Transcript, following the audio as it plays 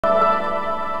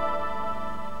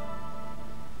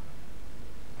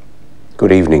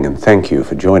Good evening and thank you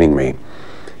for joining me.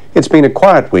 It's been a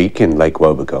quiet week in Lake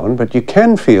Wobegon, but you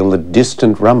can feel the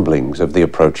distant rumblings of the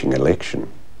approaching election.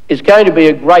 It's going to be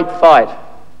a great fight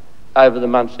over the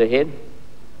months ahead.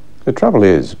 The trouble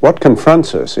is, what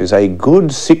confronts us is a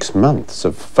good 6 months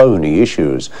of phony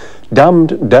issues,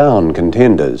 dumbed down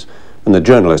contenders, and the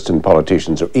journalists and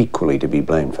politicians are equally to be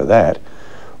blamed for that,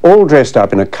 all dressed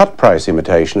up in a cut-price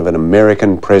imitation of an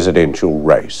American presidential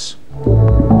race.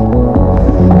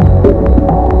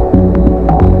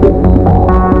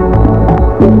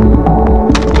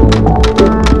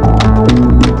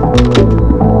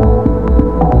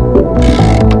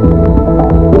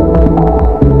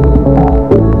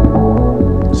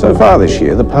 So far this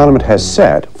year, the Parliament has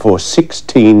sat for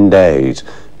 16 days.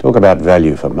 Talk about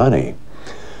value for money.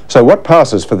 So what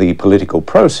passes for the political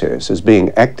process is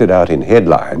being acted out in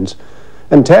headlines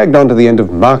and tagged on to the end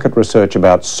of market research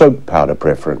about soap powder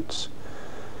preference.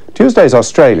 Tuesday's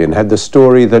Australian had the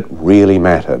story that really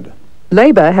mattered.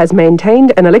 Labor has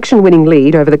maintained an election-winning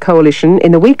lead over the Coalition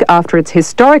in the week after its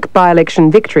historic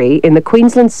by-election victory in the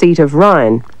Queensland seat of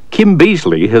Ryan. Kim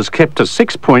Beazley has kept a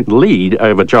 6-point lead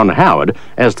over John Howard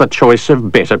as the choice of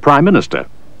better Prime Minister.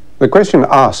 The question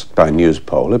asked by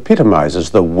Newspoll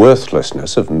epitomises the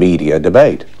worthlessness of media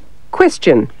debate.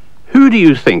 Question: Who do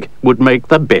you think would make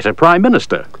the better Prime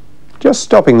Minister? Just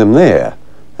stopping them there,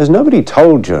 has nobody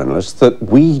told journalists that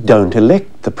we don't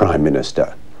elect the Prime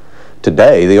Minister?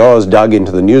 Today, the Oz dug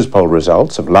into the Newspoll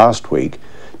results of last week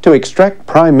to extract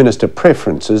Prime Minister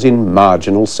preferences in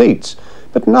marginal seats,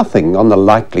 but nothing on the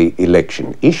likely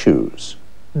election issues.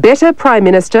 Better Prime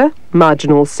Minister,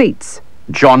 marginal seats.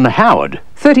 John Howard,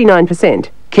 39%.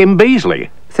 Kim Beazley,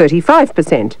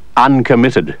 35%.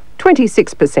 uncommitted.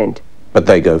 26%. But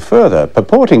they go further,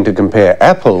 purporting to compare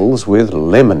apples with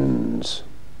lemons.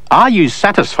 Are you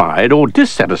satisfied or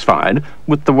dissatisfied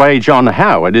with the way John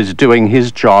Howard is doing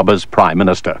his job as Prime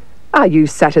Minister? Are you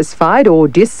satisfied or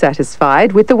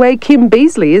dissatisfied with the way Kim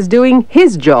Beazley is doing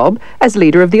his job as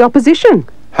Leader of the Opposition?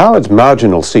 Howard's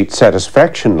marginal seat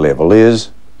satisfaction level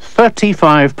is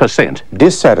 35%.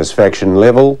 dissatisfaction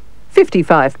level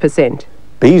 55%.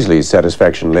 Beazley's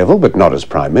satisfaction level, but not as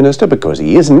Prime Minister because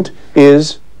he isn't,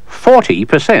 is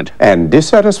 40%. and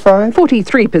dissatisfied?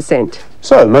 43%.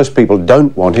 So most people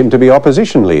don't want him to be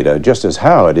opposition leader, just as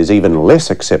Howard is even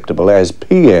less acceptable as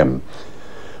PM.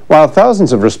 While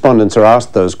thousands of respondents are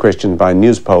asked those questions by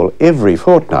Newspoll every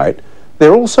fortnight,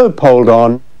 they're also polled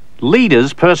on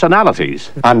Leaders'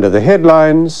 personalities. under the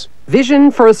headlines,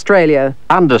 Vision for Australia.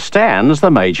 Understands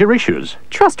the major issues.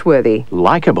 Trustworthy.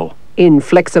 Likeable.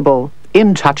 Inflexible.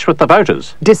 In touch with the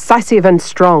voters. Decisive and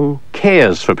strong.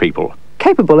 Cares for people.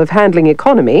 Capable of handling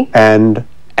economy. and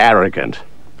Arrogant.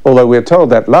 although we're told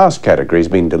that last category's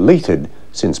been deleted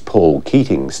since Paul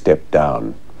Keating stepped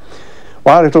down.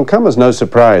 While it'll come as no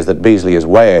surprise that Beazley is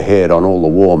way ahead on all the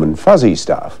warm and fuzzy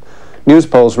stuff,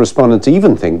 Newspoll's respondents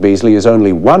even think Beazley is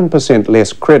only 1%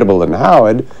 less credible than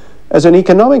Howard as an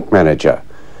economic manager.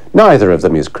 Neither of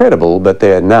them is credible, but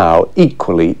they're now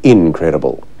equally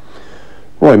incredible.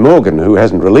 Roy Morgan, who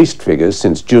hasn't released figures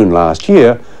since June last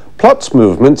year, plots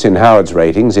movements in Howard's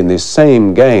ratings in this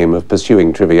same game of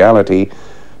pursuing triviality,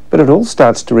 but it all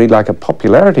starts to read like a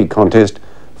popularity contest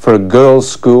for a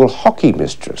girls' school hockey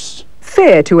mistress.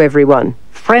 Fair to everyone.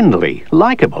 Friendly.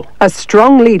 Likeable. A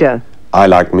strong leader. I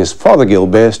like Miss Fothergill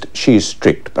best. She's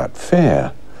strict but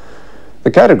fair.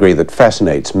 The category that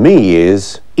fascinates me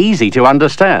is Easy to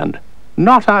understand.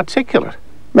 Not articulate.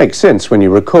 makes sense when you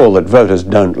recall that voters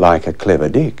don't like a clever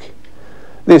dick.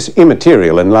 This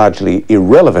immaterial and largely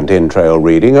irrelevant entrail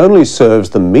reading only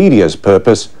serves the media's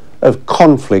purpose of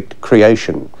conflict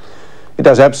creation. It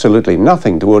does absolutely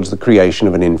nothing towards the creation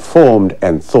of an informed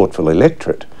and thoughtful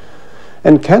electorate.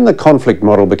 And can the conflict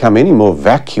model become any more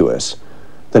vacuous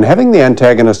than having the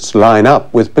antagonists line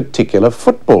up with particular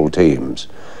football teams?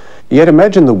 Yet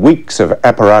imagine the weeks of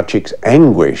apparatchik's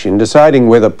anguish in deciding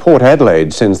whether Port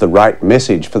Adelaide sends the right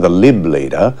message for the Lib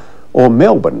leader or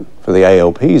Melbourne for the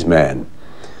ALP's man.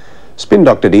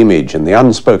 Spin-doctored image and the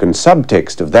unspoken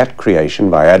subtext of that creation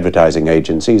by advertising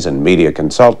agencies and media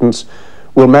consultants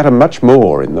will matter much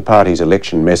more in the party's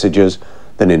election messages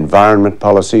than environment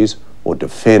policies or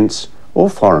defence or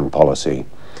foreign policy.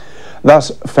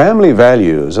 Thus, family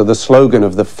values are the slogan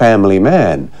of the family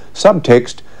man.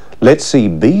 Subtext, let's see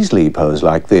Beazley pose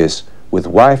like this with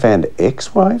wife and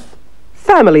ex-wife?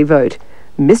 Family vote.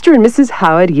 Mr. and Mrs.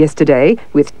 Howard yesterday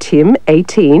with Tim,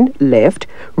 18, left,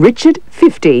 Richard,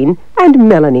 15, and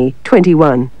Melanie,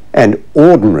 21. And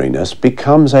ordinariness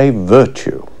becomes a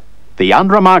virtue. The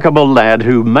unremarkable lad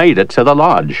who made it to the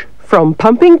lodge. From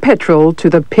pumping petrol to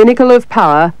the pinnacle of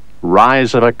power,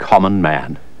 Rise of a common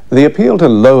man. The appeal to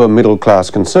lower middle-class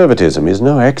conservatism is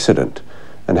no accident,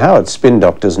 and Howard's spin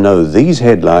doctors know these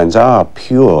headlines are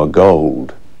pure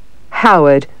gold.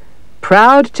 Howard,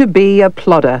 proud to be a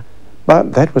plodder.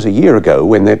 But that was a year ago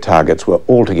when their targets were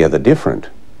altogether different.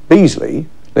 Beazley,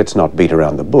 let's not beat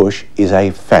around the bush, is a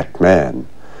fat man.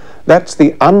 That's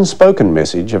the unspoken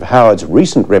message of Howard's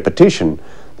recent repetition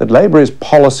that Labor is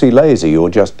policy lazy or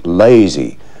just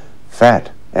lazy.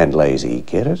 Fat and lazy,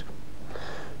 get it?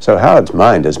 So Howard's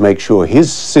minders make sure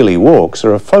his silly walks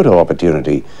are a photo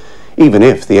opportunity, even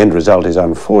if the end result is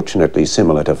unfortunately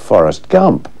similar to Forrest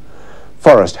Gump.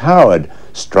 Forrest Howard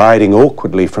striding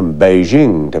awkwardly from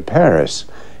Beijing to Paris.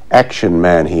 Action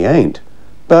man he ain't,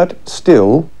 but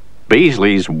still...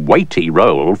 Beazley's weighty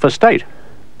role for state.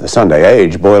 The Sunday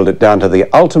Age boiled it down to the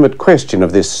ultimate question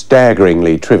of this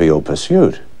staggeringly trivial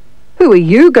pursuit. Who are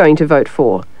you going to vote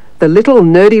for? The little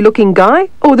nerdy-looking guy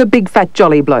or the big fat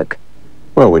jolly bloke?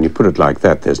 Well, when you put it like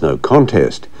that, there's no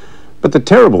contest. But the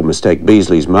terrible mistake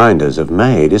Beazley's minders have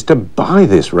made is to buy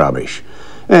this rubbish.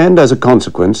 And as a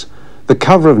consequence, the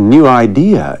cover of New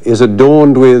Idea is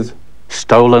adorned with...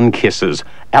 Stolen kisses.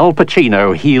 Al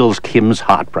Pacino heals Kim's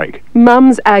heartbreak.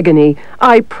 Mum's agony.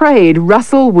 I prayed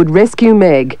Russell would rescue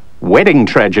Meg. Wedding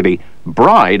tragedy.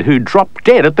 Bride who dropped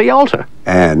dead at the altar.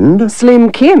 And...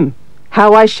 Slim Kim.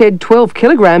 How I shed 12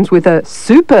 kilograms with a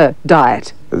super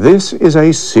diet. This is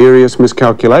a serious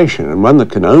miscalculation, and one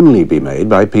that can only be made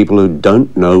by people who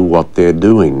don't know what they're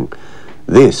doing.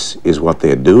 This is what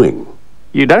they're doing.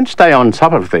 You don't stay on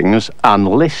top of things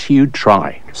unless you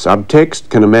try. Subtext,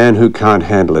 can a man who can't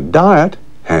handle a diet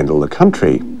handle the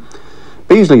country?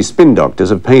 Beazley's spin doctors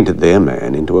have painted their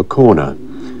man into a corner.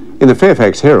 In the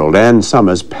Fairfax Herald, Anne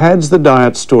Summers pads the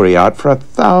diet story out for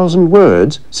 1,000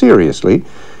 words, seriously,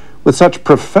 with such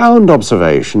profound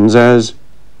observations as...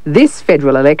 This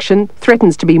federal election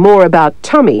threatens to be more about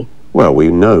tummy. Well, we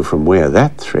know from where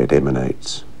that threat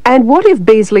emanates. And what if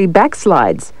Beazley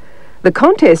backslides? The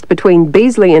contest between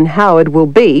Beazley and Howard will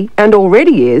be, and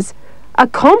already is, a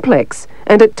complex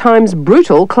and at times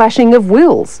brutal clashing of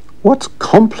wills. What's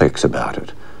complex about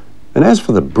it? And as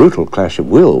for the brutal clash of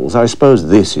wills, I suppose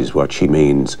this is what she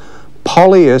means.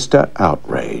 Polyester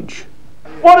outrage.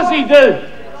 What does he do?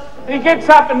 He gets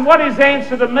up and what his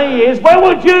answer to me is, well,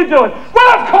 would you do it?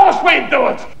 Well, of course we'd do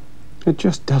it! It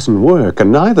just doesn't work,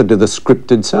 and neither do the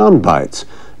scripted sound bites.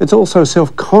 It's also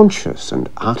self-conscious and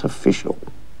artificial.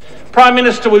 Prime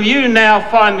Minister, will you now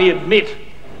finally admit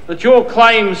that your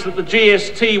claims that the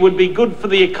GST would be good for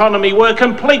the economy were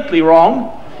completely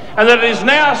wrong, and that it is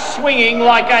now swinging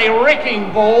like a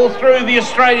wrecking ball through the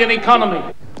Australian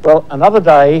economy? Well, another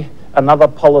day, another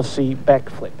policy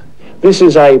backflip. This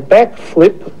is a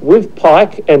backflip with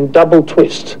pike and double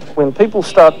twist. When people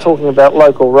start talking about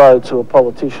local roads who are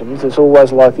politicians, there's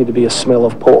always likely to be a smell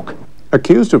of pork.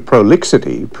 Accused of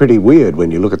prolixity, pretty weird when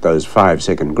you look at those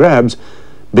 5-second grabs,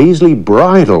 Beazley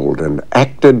bridled and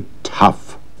acted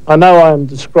tough. I know I am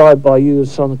described by you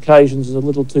on occasions as a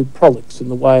little too prolix in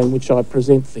the way in which I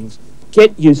present things.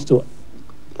 Get used to it.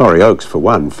 Laurie Oakes, for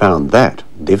one, found that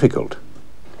difficult.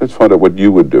 Let's find out what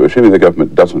you would do, assuming the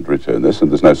government doesn't return this,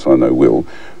 and there's no sign they will.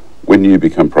 When you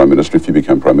become Prime Minister, if you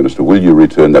become Prime Minister, will you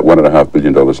return that $1.5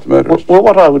 billion to motorists? Well,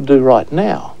 what I would do right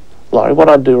now,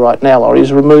 Laurie,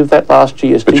 is remove that last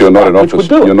GST. But you're not in office.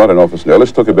 You're not in office now.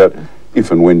 Let's talk about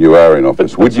if and when you are in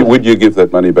office. Would you give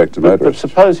that money back to motorists? But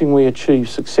supposing we achieve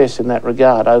success in that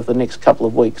regard over the next couple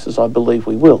of weeks, as I believe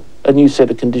we will, a new set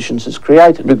of conditions is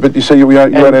created. But you say you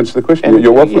won't answer the question.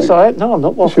 You're waffling. Yes, I am. No, I'm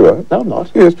not waffling. Yes, you are. No, I'm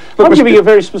not. Yes. Look, I'm giving you a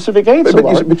very specific answer,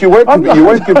 but you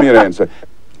won't give me an answer.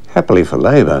 Happily for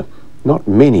Labor, not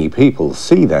many people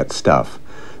see that stuff.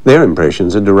 Their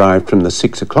impressions are derived from the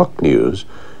 6 o'clock news,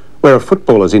 where a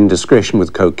footballer's indiscretion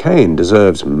with cocaine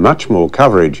deserves much more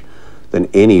coverage than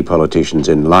any politician's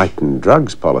enlightened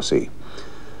drugs policy.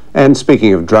 And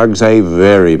speaking of drugs, a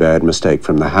very bad mistake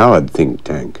from the Howard think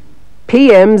tank.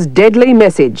 PM's deadly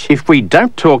message. If we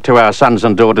don't talk to our sons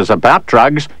and daughters about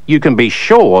drugs, you can be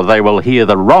sure they will hear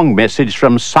the wrong message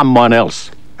from someone else.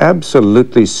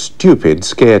 Absolutely stupid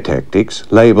scare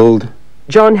tactics, labelled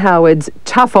John Howard's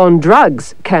Tough on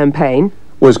Drugs campaign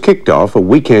was kicked off a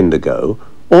weekend ago,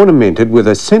 ornamented with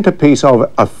a centrepiece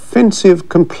of offensive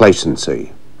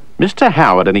complacency. Mr.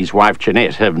 Howard and his wife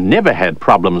Jeanette have never had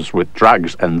problems with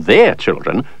drugs and their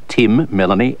children, Tim,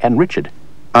 Melanie and Richard.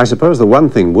 I suppose the one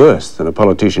thing worse than a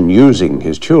politician using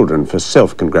his children for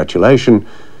self-congratulation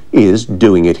is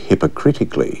doing it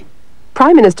hypocritically.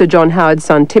 Prime Minister John Howard's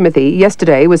son Timothy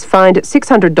yesterday was fined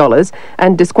 $600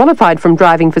 and disqualified from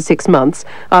driving for 6 months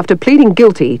after pleading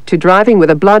guilty to driving with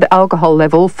a blood alcohol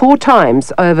level 4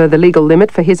 times over the legal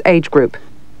limit for his age group.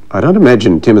 I don't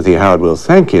imagine Timothy Howard will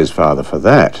thank his father for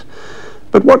that.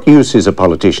 But what use is a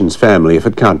politician's family if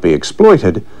it can't be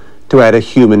exploited to add a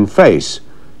human face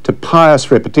to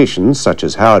pious repetitions such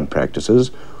as Howard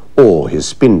practices, or his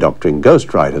spin-doctoring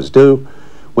ghostwriters do,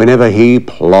 whenever he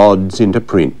plods into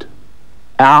print?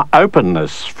 Our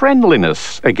openness,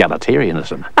 friendliness,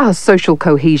 egalitarianism. Our social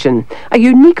cohesion, a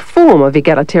unique form of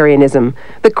egalitarianism,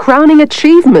 the crowning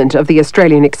achievement of the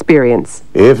Australian experience.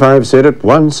 If I've said it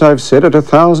once, I've said it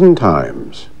 1,000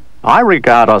 times. I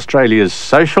regard Australia's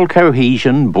social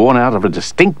cohesion, born out of a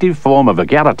distinctive form of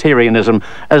egalitarianism,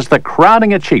 as the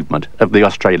crowning achievement of the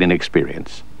Australian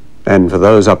experience. And for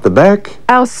those up the back?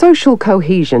 Our social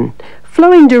cohesion,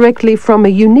 flowing directly from a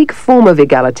unique form of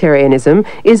egalitarianism,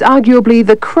 is arguably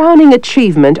the crowning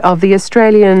achievement of the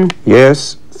Australian...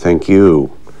 Yes, thank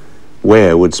you.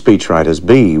 Where would speechwriters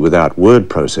be without word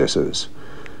processors?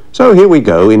 So here we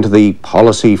go into the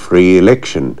policy-free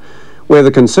election, where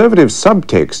the Conservative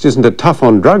subtext isn't a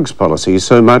tough-on-drugs policy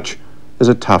so much as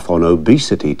a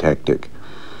tough-on-obesity tactic.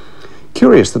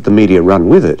 Curious that the media run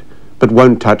with it, but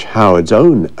won't touch Howard's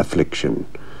own affliction.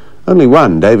 Only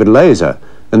one, David Laser,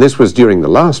 and this was during the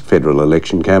last federal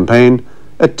election campaign,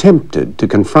 attempted to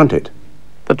confront it.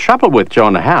 The trouble with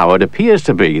John Howard appears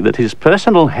to be that his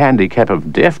personal handicap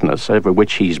of deafness, over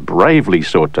which he's bravely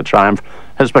sought to triumph,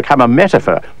 has become a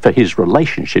metaphor for his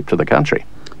relationship to the country.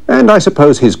 And I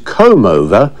suppose his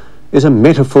comb-over is a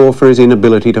metaphor for his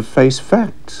inability to face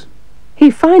facts. He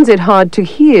finds it hard to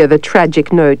hear the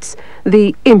tragic notes,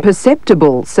 the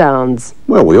imperceptible sounds.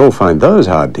 Well, we all find those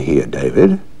hard to hear,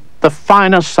 David. The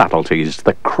finer subtleties,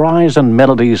 the cries and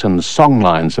melodies and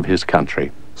songlines of his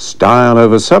country. Style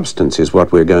over substance is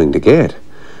what we're going to get.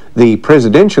 The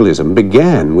presidentialism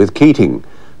began with Keating,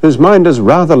 whose minders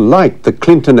rather liked the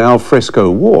Clinton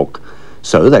alfresco walk,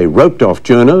 so they roped off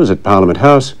journos at Parliament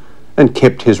House and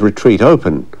kept his retreat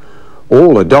open,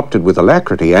 all adopted with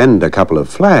alacrity and a couple of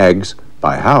flags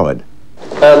by Howard.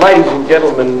 Ladies and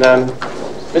gentlemen,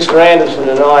 Mr Anderson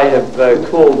and I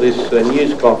have called this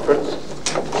news conference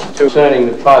concerning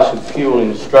the price of fuel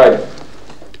in Australia.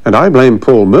 And I blame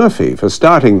Paul Murphy for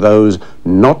starting those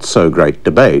not-so-great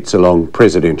debates along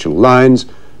presidential lines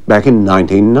back in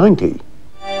 1990.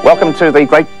 Welcome to the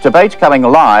Great Debate, coming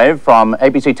live from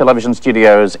ABC Television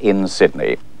studios in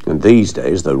Sydney. And these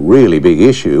days, the really big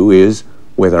issue is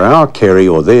whether our Kerry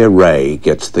or their Ray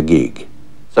gets the gig.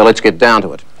 So let's get down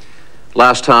to it.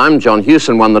 Last time, John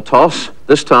Hewson won the toss.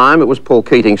 This time, it was Paul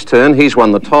Keating's turn. He's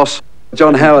won the toss.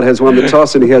 John Howard has won the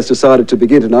toss and he has decided to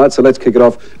begin tonight, so let's kick it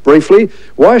off briefly.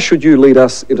 Why should you lead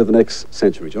us into the next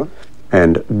century, John?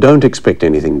 And don't expect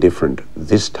anything different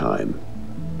this time.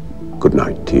 Good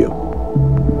night to you.